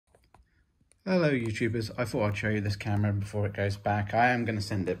Hello YouTubers, I thought I'd show you this camera before it goes back. I am going to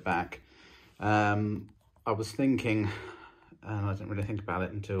send it back. I was thinking, and I didn't really think about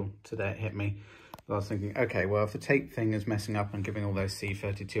it until today it hit me. I was thinking, okay, well if the tape thing is messing up and giving all those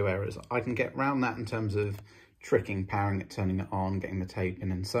C32 errors, I can get around that in terms of tricking, powering it, turning it on, getting the tape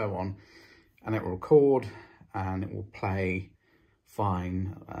in and so on. And it will record and it will play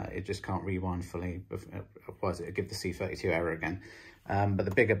fine. It just can't rewind fully, otherwise it would give the C32 error again. But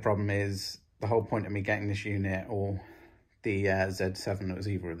the bigger problem is, the whole point of me getting this unit, or the Z7, it was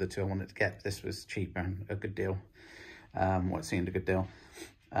either of the two I wanted to get. This was cheaper and a good deal. What seemed a good deal.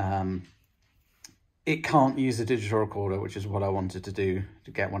 It can't use a digital recorder, which is what I wanted to do to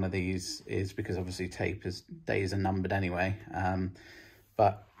get one of these, is because obviously days are numbered anyway.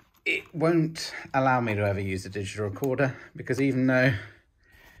 But it won't allow me to ever use a digital recorder, because even though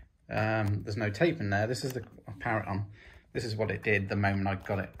there's no tape in there, this is the, I'll power it on. This is what it did the moment I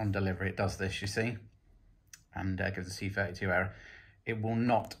got it on delivery. It does this, you see, and gives a C32 error. It will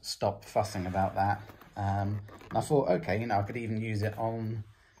not stop fussing about that. And I thought, okay, you know, I could even use it on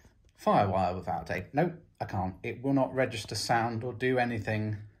Firewire without tape. Nope, I can't. It will not register sound or do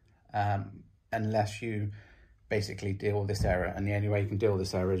anything unless you basically deal with this error. And the only way you can deal with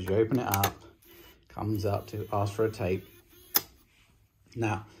this error is you open it up, comes up to ask for a tape.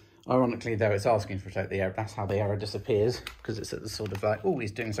 Now, ironically, though, it's asking for a tape, the error, that's how the error disappears, because it's at the sort of like, oh,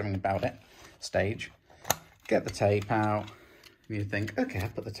 he's doing something about it stage. Get the tape out, and you think, okay, I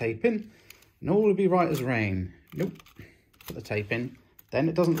put the tape in, and all will be right as rain. Nope, put the tape in, then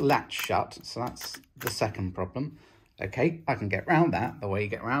it doesn't latch shut, so that's the second problem. Okay, I can get around that. The way you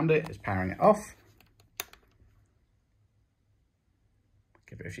get around it is powering it off.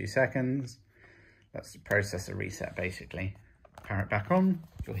 Give it a few seconds. That's the processor reset, basically. Power it back on,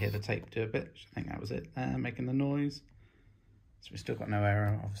 you'll hear the tape do a bit. I think that was it, making the noise. So we've still got no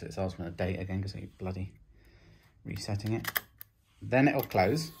error. Obviously it's asking the date again because I keep bloody resetting it. Then it'll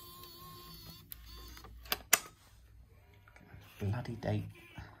close. Bloody date.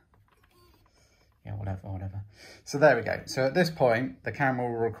 Yeah, whatever. So there we go. So at this point, the camera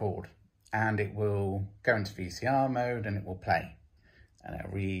will record and it will go into VCR mode and it will play. And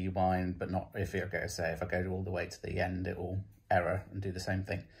it'll rewind, but not if I go all the way to the end, it will error and do the same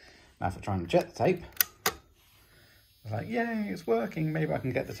thing. Now if I try and eject the tape, it's like, yay, it's working. Maybe I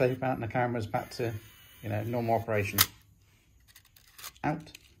can get the tape out and the camera's back to, you know, normal operation.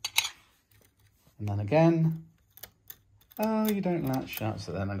 Out. And then again. Oh, you don't latch shut.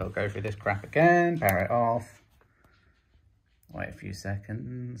 So then I've got to go through this crap again, power it off. Wait a few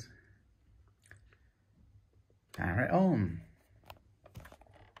seconds. Power it on.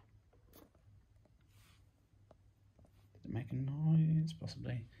 Make a noise,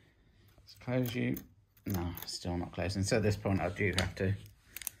 possibly. Let's close you. No, still not closing. So at this point, I do have to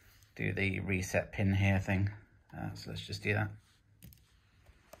do the reset pin here thing. So let's just do that.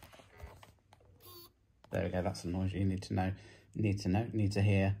 There we go. That's the noise you need to know. Need to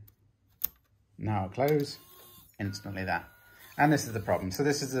hear. Now I'll close. Instantly that. And this is the problem. So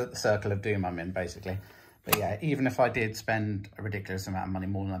this is the circle of doom I'm in, basically. But yeah, even if I did spend a ridiculous amount of money,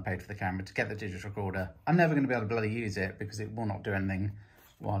 more than I paid for the camera, to get the digital recorder, I'm never going to be able to bloody use it because it will not do anything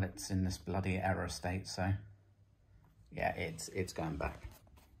while it's in this bloody error state. So yeah, it's going back.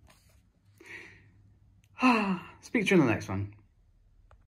 Speak to you in the next one.